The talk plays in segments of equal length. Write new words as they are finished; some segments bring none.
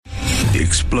The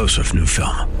explosive new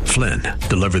film, Flynn,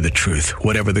 deliver the truth,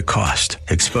 whatever the cost,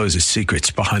 exposes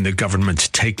secrets behind the government's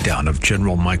takedown of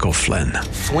General Michael Flynn.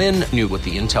 Flynn knew what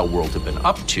the intel world had been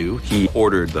up to. He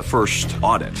ordered the first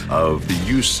audit of the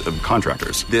use of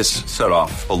contractors. This set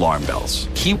off alarm bells.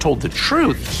 He told the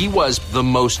truth. He was the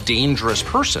most dangerous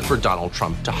person for Donald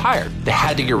Trump to hire. They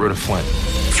had to get rid of Flynn.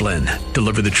 Flynn,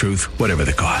 deliver the truth, whatever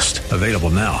the cost. Available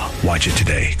now. Watch it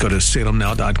today. Go to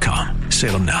salemnow.com.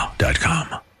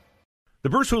 salemnow.com. The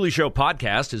Bruce Hooley Show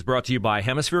podcast is brought to you by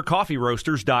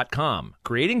HemisphereCoffeeRoasters.com.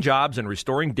 Creating jobs and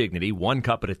restoring dignity one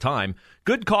cup at a time.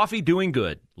 Good coffee doing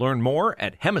good. Learn more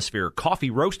at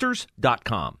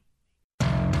HemisphereCoffeeRoasters.com.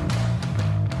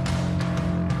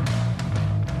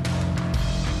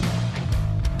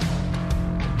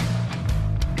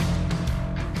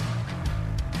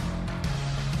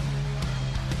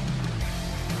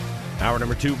 Hour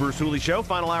number 2, Bruce Hooley Show.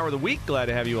 Final hour of the week. Glad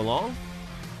to have you along.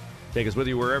 Take us with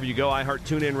you wherever you go.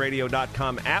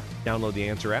 iHeartTuneInRadio.com app. Download the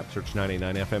Answer app. Search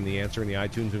 98.9 FM The Answer in the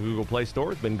iTunes and Google Play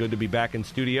Store. It's been good to be back in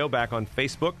studio, back on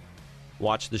Facebook.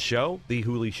 Watch the show, The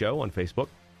Hooley Show on Facebook.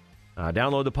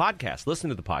 Download the podcast. Listen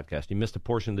to the podcast. You missed a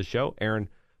portion of the show. Aaron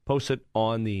posts it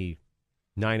on the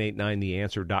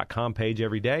 989theanswer.com page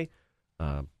every day.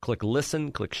 Click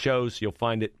listen, click shows. You'll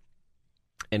find it.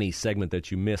 Any segment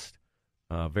that you missed,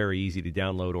 very easy to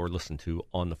download or listen to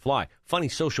on the fly. Funny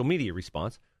social media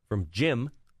response from Jim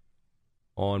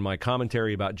on my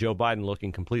commentary about Joe Biden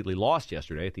looking completely lost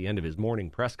yesterday at the end of his morning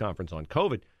press conference on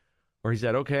COVID, where he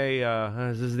said, okay,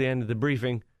 this is the end of the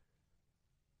briefing.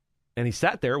 And he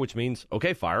sat there, which means,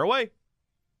 okay, fire away.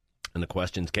 And the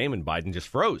questions came, and Biden just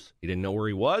froze. He didn't know where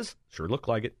he was. Sure looked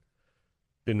like it.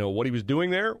 Didn't know what he was doing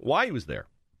there, why he was there.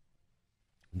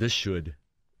 This should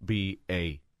be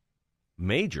a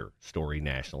major story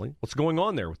nationally. What's going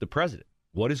on there with the president?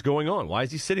 What is going on? Why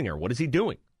is he sitting there? What is he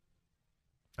doing?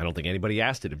 I don't think anybody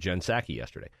asked it of Jen Psaki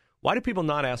yesterday. Why do people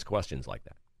not ask questions like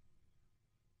that?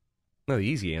 No, the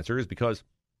easy answer is because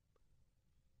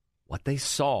what they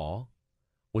saw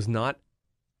was not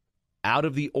out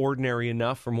of the ordinary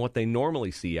enough from what they normally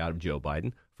see out of Joe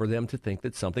Biden for them to think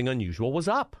that something unusual was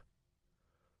up.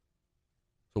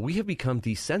 So we have become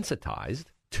desensitized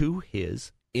to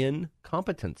his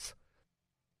incompetence,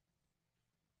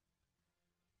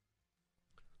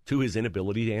 to his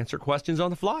inability to answer questions on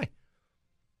the fly,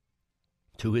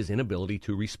 to his inability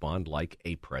to respond like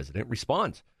a president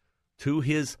responds, to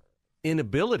his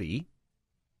inability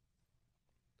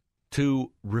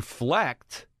to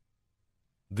reflect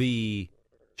the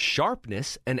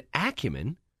sharpness and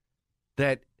acumen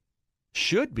that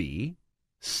should be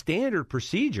standard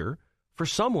procedure for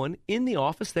someone in the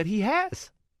office that he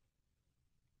has.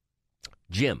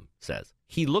 Jim says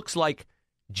he looks like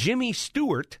Jimmy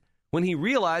Stewart when he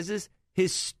realizes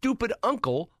his stupid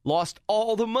uncle lost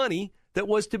all the money that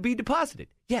was to be deposited.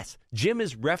 Yes, Jim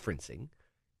is referencing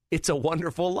It's a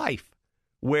Wonderful Life,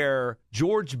 where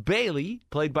George Bailey,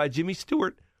 played by Jimmy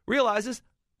Stewart, realizes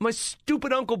my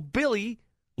stupid Uncle Billy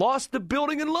lost the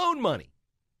building and loan money.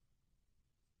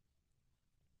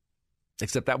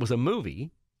 Except that was a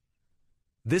movie.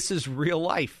 This is real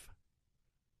life,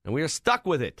 and we are stuck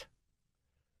with it.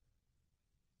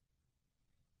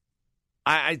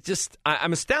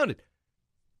 I'm astounded.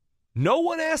 No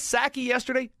one asked Psaki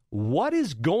yesterday, what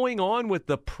is going on with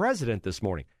the president this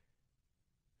morning?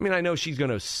 I mean, I know she's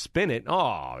going to spin it.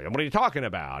 Oh, what are you talking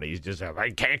about? He's just, I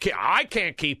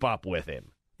can't keep up with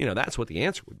him. You know, that's what the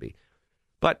answer would be.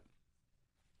 But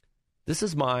this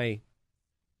is one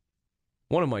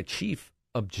of my chief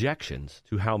objections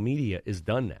to how media is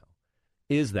done now,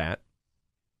 is that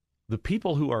the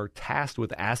people who are tasked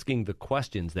with asking the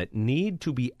questions that need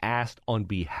to be asked on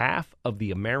behalf of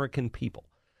the American people,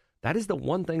 that is the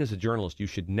one thing as a journalist you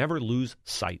should never lose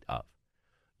sight of.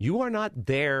 You are not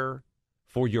there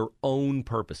for your own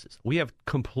purposes. We have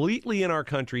completely in our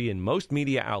country, in most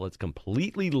media outlets,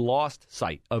 completely lost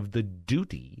sight of the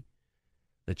duty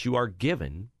that you are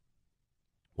given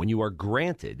when you are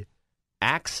granted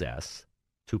access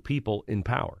to people in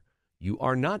power. You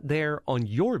are not there on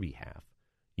your behalf.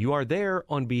 You are there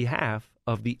on behalf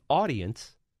of the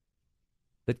audience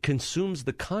that consumes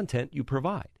the content you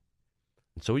provide.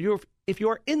 And so if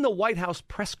you're in the White House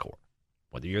press corps,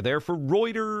 whether you're there for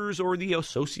Reuters or the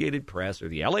Associated Press or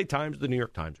the LA Times or the New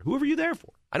York Times, or whoever you're there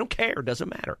for, I don't care, it doesn't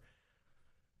matter.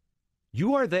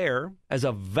 You are there as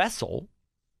a vessel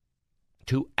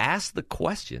to ask the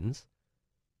questions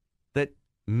that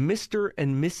Mr.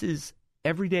 and Mrs.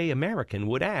 Everyday American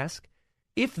would ask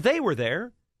if they were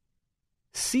there,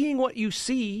 seeing what you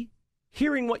see,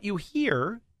 hearing what you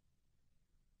hear,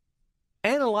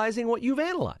 analyzing what you've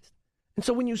analyzed. And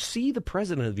so when you see the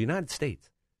President of the United States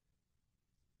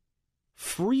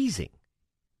freezing,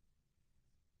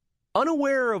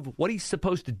 unaware of what he's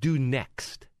supposed to do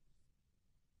next.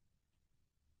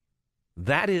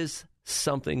 That is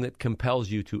something that compels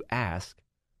you to ask,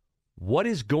 what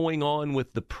is going on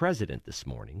with the president this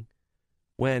morning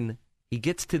when he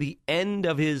gets to the end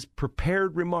of his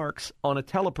prepared remarks on a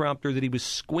teleprompter that he was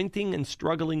squinting and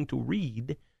struggling to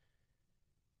read,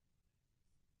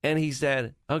 and he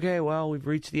said, okay, well, we've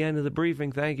reached the end of the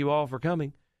briefing. Thank you all for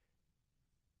coming.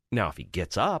 Now, if he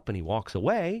gets up and he walks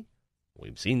away,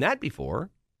 we've seen that before,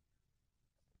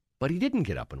 but he didn't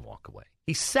get up and walk away.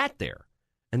 He sat there,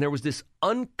 and there was this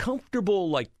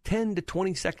uncomfortable, 10 to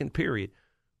 20 second period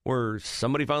where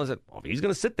somebody finally said, well, if he's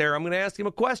going to sit there, I'm going to ask him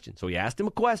a question. So he asked him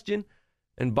a question,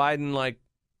 and Biden,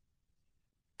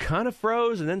 kind of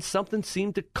froze, and then something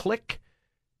seemed to click,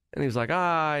 and he was like,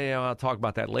 I'll talk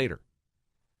about that later.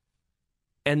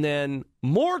 And then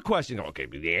more questions. Okay,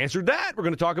 he answered that. We're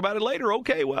going to talk about it later.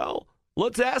 Okay, well,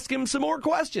 let's ask him some more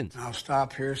questions. I'll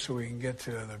stop here so we can get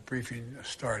to the briefing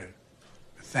started.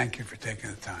 Thank you for taking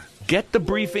the time. Get the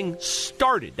briefing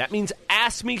started. That means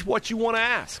ask me what you want to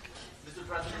ask. Mr.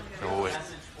 President, can I have a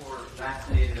message for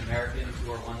vaccinated Americans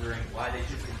who are wondering why they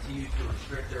should continue to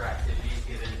restrict their activities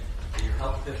given that your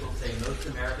health officials say most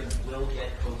Americans will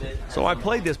get COVID? So I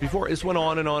played this before. This went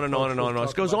on and on and on and on and on.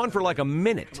 This goes on for a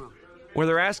minute where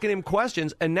they're asking him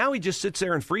questions, and now he just sits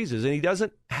there and freezes, and he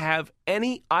doesn't have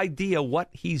any idea what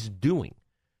he's doing.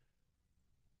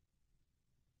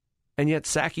 And yet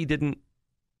Psaki didn't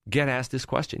get asked this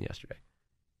question yesterday.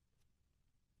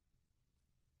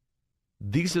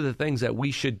 These are the things that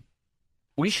we should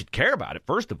care about it,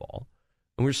 first of all,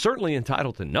 and we're certainly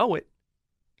entitled to know it.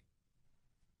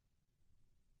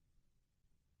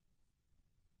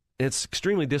 It's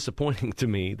extremely disappointing to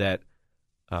me that,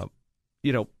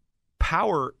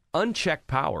 power, unchecked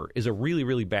power, is a really,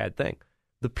 really bad thing.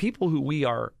 The people who we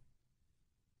are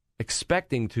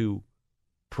expecting to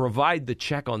provide the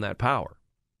check on that power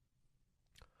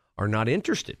are not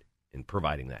interested in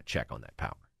providing that check on that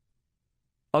power.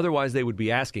 Otherwise, they would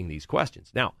be asking these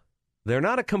questions. Now, they're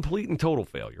not a complete and total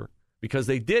failure because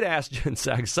they did ask Jen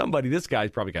Psaki. This guy's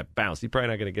probably got bounced. He's probably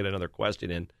not going to get another question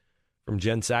in from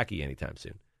Jen Psaki anytime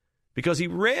soon because he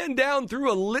ran down through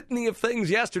a litany of things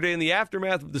yesterday in the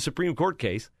aftermath of the Supreme Court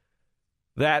case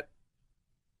that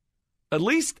at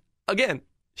least, again,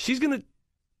 she's going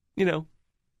to,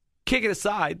 kick it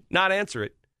aside, not answer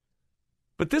it.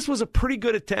 But this was a pretty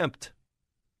good attempt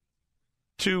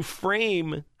to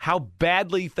frame how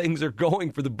badly things are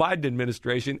going for the Biden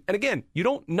administration. And again, you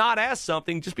don't not ask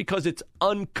something just because it's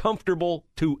uncomfortable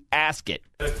to ask it.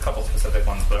 A couple specific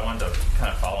ones, but I wanted to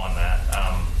kind of follow on that.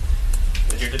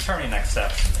 As you're determining next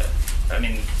steps,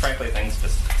 frankly, things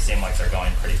just seem like they're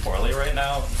going pretty poorly right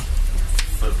now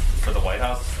for the White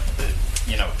House.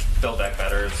 Build Back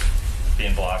Better is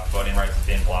being blocked, voting rights is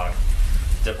being blocked,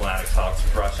 diplomatic talks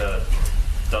with Russia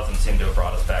doesn't seem to have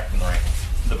brought us back from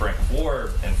the brink of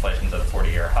war. Inflation's at a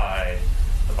 40-year high.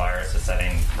 The virus is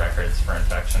setting records for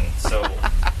infection. So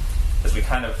as we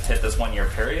kind of hit this one-year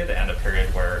period and a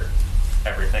period where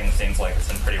everything seems like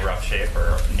it's in pretty rough shape,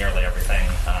 or nearly everything,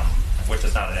 which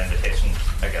is not an invitation,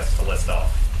 I guess, to list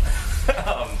off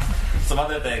some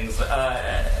other things.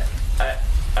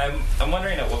 I'm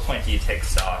wondering at what point do you take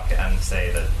stock and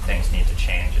say that things need to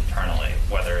change internally,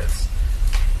 whether it's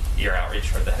your outreach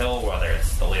for the Hill, whether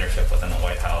it's the leadership within the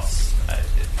White House.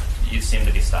 You seem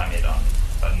to be stymied on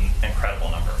an incredible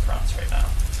number of fronts right now.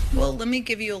 Well, let me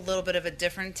give you a little bit of a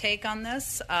different take on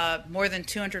this. More than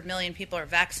 200 million people are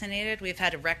vaccinated. We've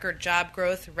had a record job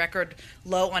growth, record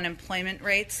low unemployment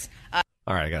rates.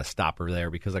 All right, I got to stop her there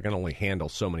because I can only handle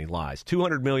so many lies.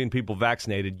 200 million people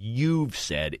vaccinated, you've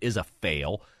said, is a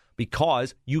fail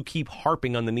because you keep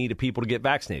harping on the need of people to get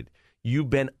vaccinated. You've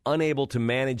been unable to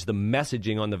manage the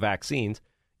messaging on the vaccines.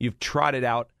 You've trotted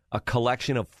out a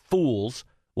collection of fools,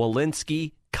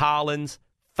 Walensky, Collins,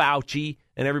 Fauci,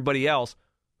 and everybody else,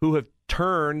 who have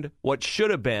turned what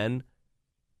should have been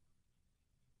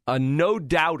a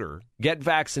no-doubter, get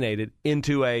vaccinated,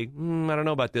 into a, I don't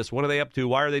know about this. What are they up to?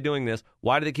 Why are they doing this?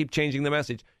 Why do they keep changing the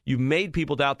message? You've made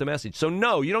people doubt the message. So,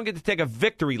 no, you don't get to take a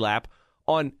victory lap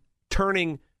on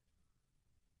turning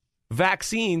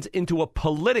vaccines into a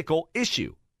political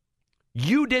issue.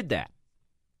 You did that.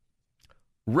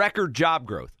 Record job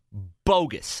growth.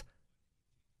 Bogus.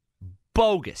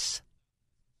 Bogus.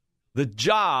 The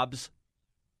jobs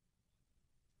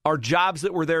are jobs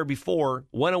that were there before,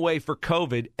 went away for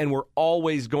COVID, and were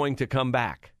always going to come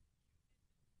back.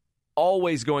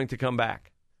 Always going to come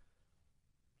back.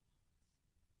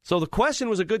 So the question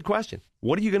was a good question.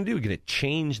 What are you going to do? You're going to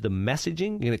change the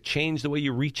messaging? You're going to change the way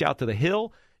you reach out to the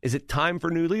Hill? Is it time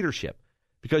for new leadership?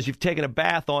 because you've taken a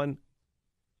bath on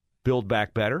Build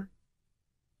Back Better,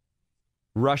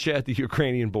 Russia at the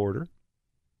Ukrainian border,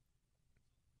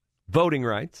 voting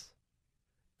rights,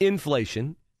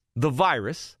 inflation, the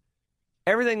virus.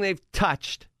 Everything they've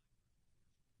touched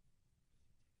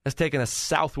has taken a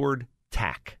southward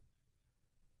tack.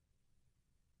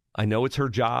 I know it's her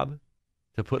job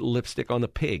to put lipstick on the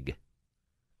pig,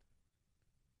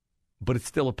 but it's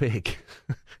still a pig,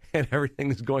 and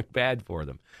everything is going bad for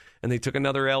them. And they took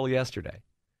another L yesterday.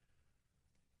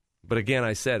 But again,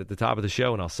 I said at the top of the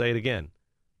show, and I'll say it again,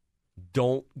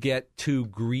 don't get too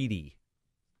greedy.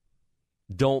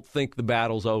 Don't think the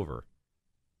battle's over,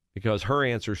 because her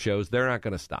answer shows they're not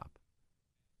going to stop.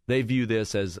 They view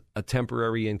this as a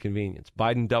temporary inconvenience.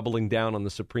 Biden doubling down on the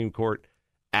Supreme Court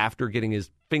after getting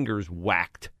his fingers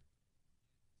whacked.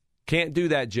 Can't do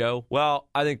that, Joe. Well,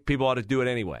 I think people ought to do it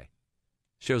anyway.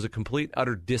 Shows a complete,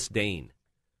 utter disdain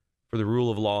for the rule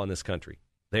of law in this country.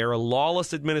 They are a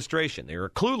lawless administration. They are a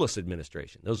clueless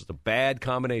administration. Those are the bad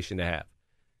combination to have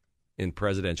in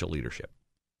presidential leadership.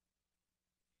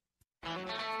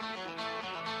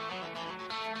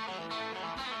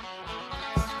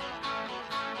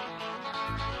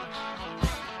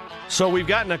 So we've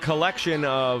gotten a collection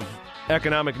of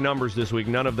economic numbers this week.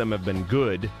 None of them have been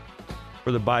good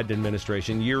for the Biden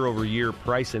administration. Year-over-year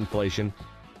price inflation,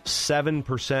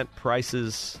 7%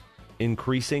 prices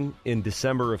increasing in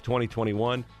December of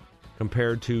 2021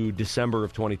 compared to December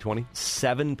of 2020.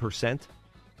 7%.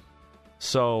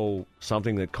 So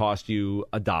something that cost you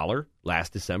 $1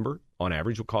 last December, on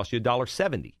average, will cost you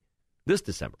 $1.70 this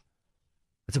December.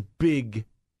 That's a big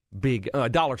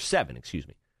 $1.07, excuse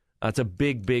me. That's a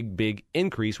big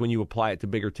increase when you apply it to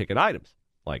bigger ticket items,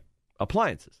 like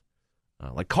appliances,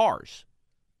 like cars.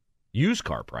 Used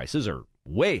car prices are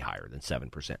way higher than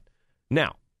 7%.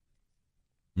 Now,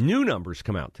 new numbers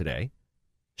come out today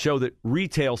show that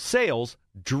retail sales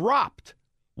dropped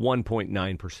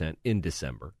 1.9% in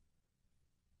December.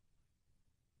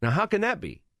 Now, how can that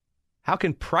be? How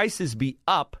can prices be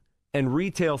up and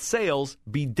retail sales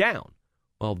be down?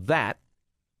 Well, that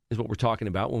is what we're talking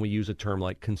about when we use a term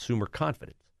like consumer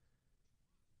confidence.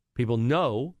 People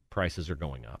know prices are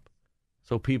going up,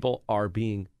 so people are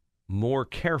being more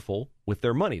careful with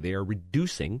their money. They are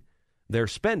reducing their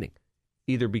spending,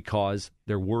 either because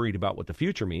they're worried about what the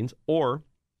future means or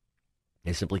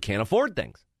they simply can't afford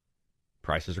things.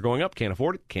 Prices are going up, can't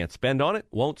afford it, can't spend on it,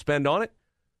 won't spend on it.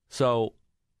 So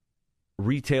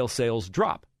retail sales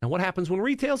drop. Now, what happens when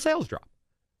retail sales drop?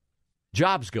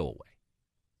 Jobs go away.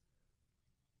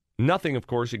 Nothing, of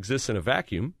course, exists in a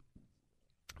vacuum.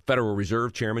 Federal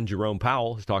Reserve Chairman Jerome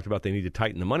Powell has talked about they need to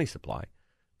tighten the money supply.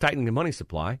 Tightening the money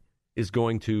supply is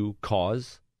going to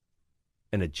cause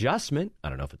an adjustment. I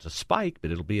don't know if it's a spike, but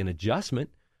it'll be an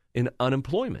adjustment in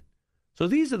unemployment. So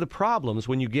these are the problems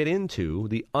when you get into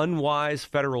the unwise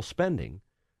federal spending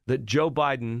that Joe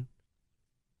Biden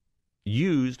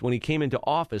used when he came into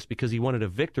office because he wanted a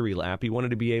victory lap. He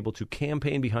wanted to be able to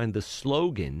campaign behind the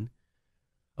slogan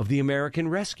of the American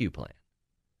Rescue Plan.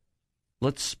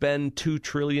 Let's spend $2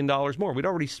 trillion more. We'd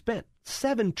already spent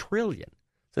 $7 trillion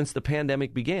since the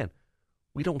pandemic began.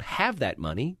 We don't have that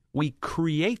money. We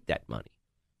create that money.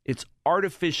 It's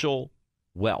artificial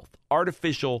wealth,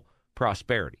 artificial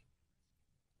prosperity.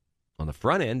 On the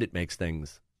front end, it makes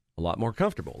things a lot more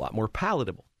comfortable, a lot more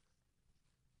palatable.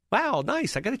 Wow,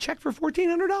 nice. I got a check for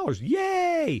 $1,400.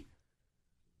 Yay!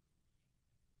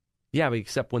 Yeah, but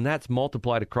except when that's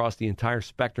multiplied across the entire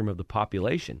spectrum of the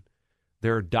population,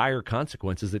 there are dire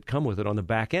consequences that come with it on the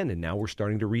back end, and now we're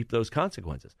starting to reap those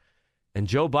consequences. And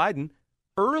Joe Biden,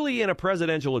 early in a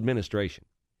presidential administration,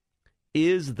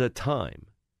 is the time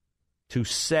to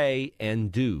say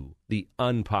and do the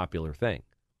unpopular thing.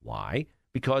 Why?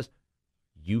 Because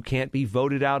you can't be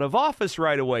voted out of office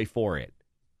right away for it.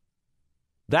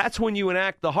 That's when you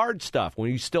enact the hard stuff, when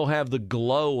you still have the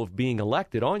glow of being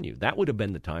elected on you. That would have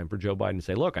been the time for Joe Biden to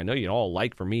say, look, I know you'd all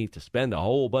like for me to spend a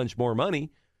whole bunch more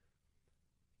money,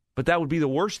 but that would be the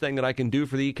worst thing that I can do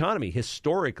for the economy.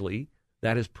 Historically,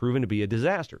 that has proven to be a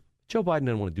disaster. Joe Biden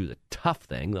doesn't want to do the tough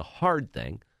thing, the hard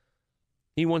thing.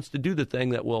 He wants to do the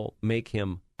thing that will make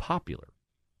him popular,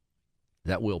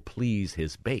 that will please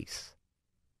his base.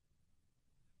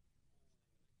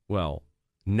 Well,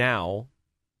 now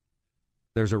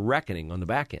there's a reckoning on the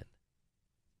back end.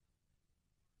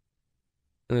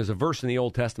 And there's a verse in the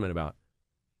Old Testament about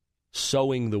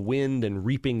sowing the wind and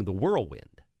reaping the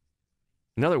whirlwind.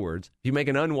 In other words, if you make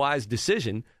an unwise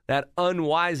decision, that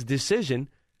unwise decision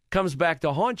comes back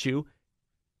to haunt you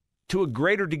to a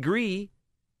greater degree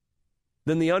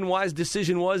than the unwise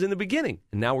decision was in the beginning.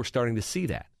 And now we're starting to see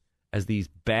that as these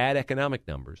bad economic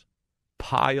numbers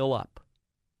pile up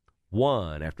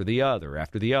One after the other,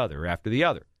 after the other, after the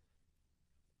other.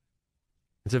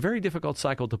 It's a very difficult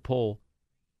cycle to pull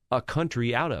a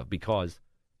country out of, because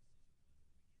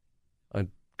a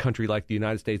country like the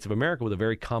United States of America, with a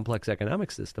very complex economic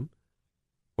system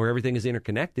where everything is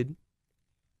interconnected,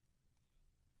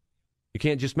 you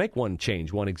can't just make one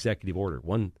change, one executive order,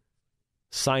 one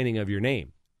signing of your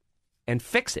name and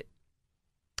fix it.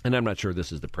 And I'm not sure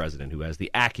this is the president who has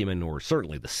the acumen or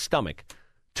certainly the stomach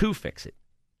to fix it.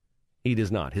 He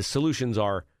does not. His solutions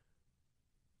are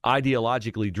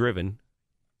ideologically driven,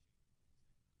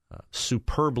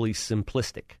 superbly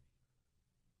simplistic.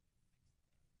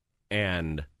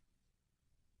 And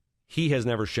he has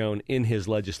never shown in his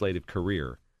legislative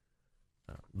career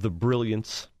the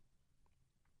brilliance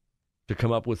to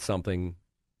come up with something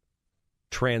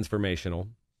transformational,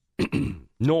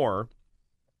 nor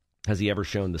has he ever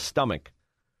shown the stomach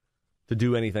to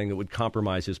do anything that would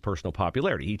compromise his personal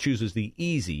popularity. He chooses the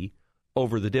easy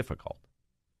over the difficult.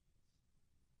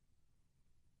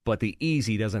 But the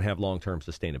easy doesn't have long-term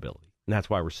sustainability. And that's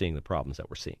why we're seeing the problems that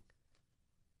we're seeing.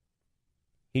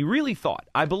 He really thought,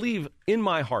 I believe in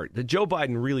my heart, that Joe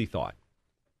Biden really thought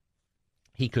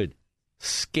he could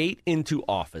skate into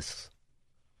office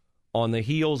on the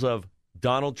heels of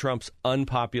Donald Trump's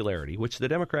unpopularity, which the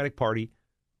Democratic Party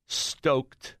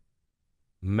stoked,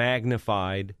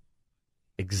 magnified,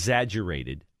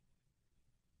 exaggerated,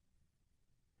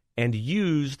 and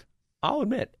used, I'll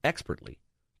admit, expertly,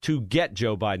 to get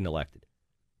Joe Biden elected.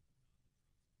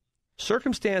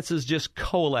 Circumstances just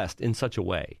coalesced in such a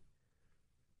way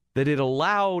that it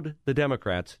allowed the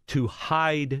Democrats to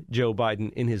hide Joe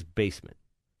Biden in his basement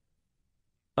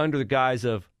under the guise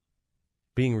of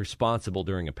being responsible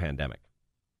during a pandemic.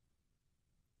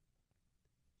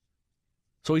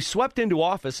 So he swept into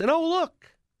office, and oh,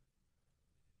 look,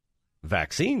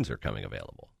 vaccines are coming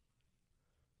available.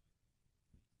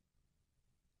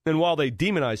 And while they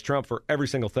demonized Trump for every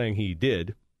single thing he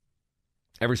did,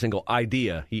 every single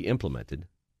idea he implemented,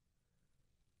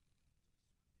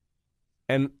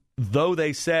 and though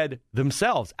they said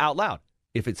themselves out loud,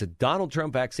 if it's a Donald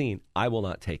Trump vaccine, I will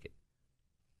not take it.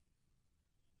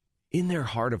 In their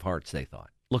heart of hearts, they thought,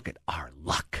 look at our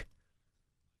luck.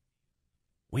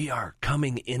 We are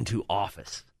coming into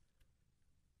office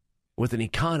with an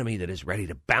economy that is ready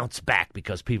to bounce back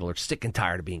because people are sick and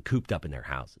tired of being cooped up in their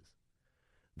houses.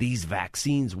 These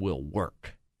vaccines will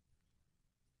work.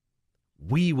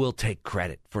 We will take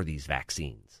credit for these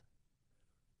vaccines.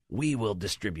 We will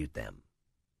distribute them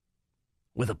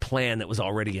with a plan that was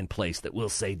already in place that we'll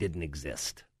say didn't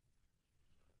exist.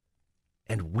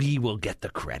 And we will get the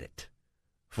credit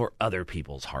for other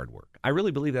people's hard work. I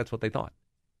really believe that's what they thought.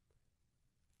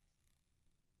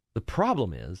 The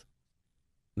problem is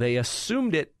they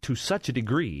assumed it to such a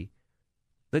degree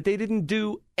that they didn't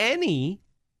do any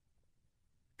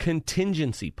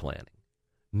contingency planning.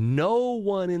 No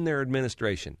one in their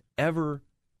administration ever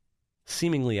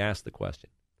seemingly asked the question,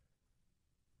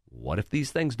 what if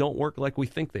these things don't work like we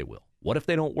think they will? What if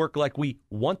they don't work like we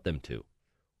want them to?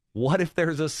 What if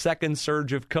there's a second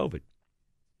surge of COVID?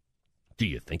 Do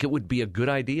you think it would be a good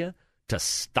idea to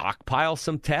stockpile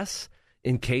some tests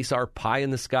in case our pie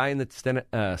in the sky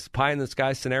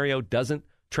scenario doesn't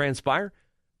transpire?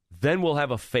 Then we'll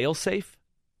have a fail-safe.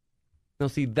 Now,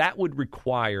 see, that would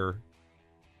require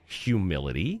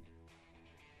humility,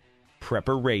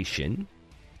 preparation,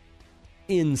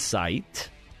 insight,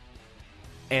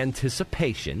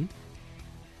 anticipation,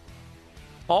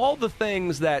 all the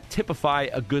things that typify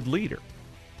a good leader.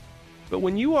 But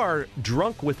when you are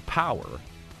drunk with power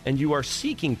and you are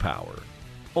seeking power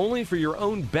only for your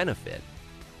own benefit,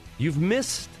 you've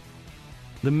missed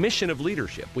the mission of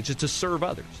leadership, which is to serve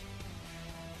others.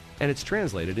 And it's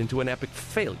translated into an epic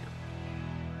failure.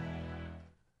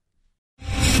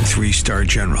 3-star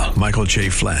General Michael J.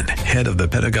 Flynn, head of the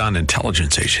Pentagon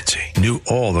Intelligence Agency, knew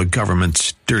all the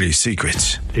government's dirty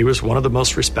secrets. He was one of the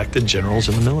most respected generals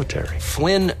in the military.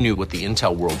 Flynn knew what the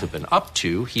intel world had been up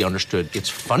to. He understood its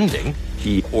funding.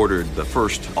 He ordered the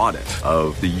first audit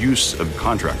of the use of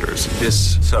contractors.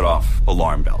 This set off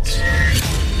alarm bells.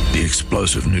 The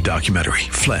explosive new documentary,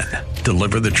 Flynn,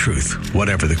 Deliver the Truth,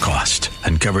 Whatever the Cost,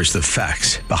 uncovers the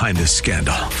facts behind the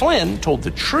scandal. Flynn told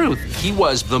the truth. He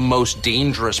was the most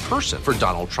dangerous person for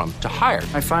Donald Trump to hire.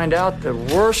 I find out the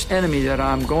worst enemy that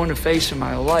I'm going to face in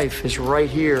my life is right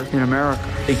here in America.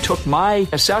 They took my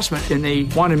assessment and they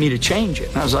wanted me to change it.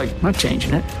 And I was like, I'm not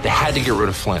changing it. They had to get rid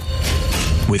of Flynn.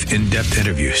 With in-depth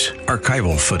interviews,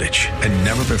 archival footage, and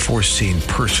never-before-seen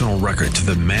personal records of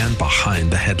the man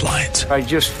behind the headlines. I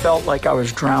just felt like I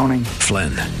was drowning.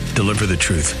 Flynn, Deliver the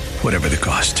Truth, Whatever the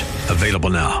Cost.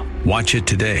 Available now. Watch it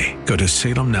today. Go to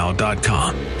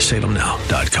salemnow.com.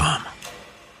 salemnow.com.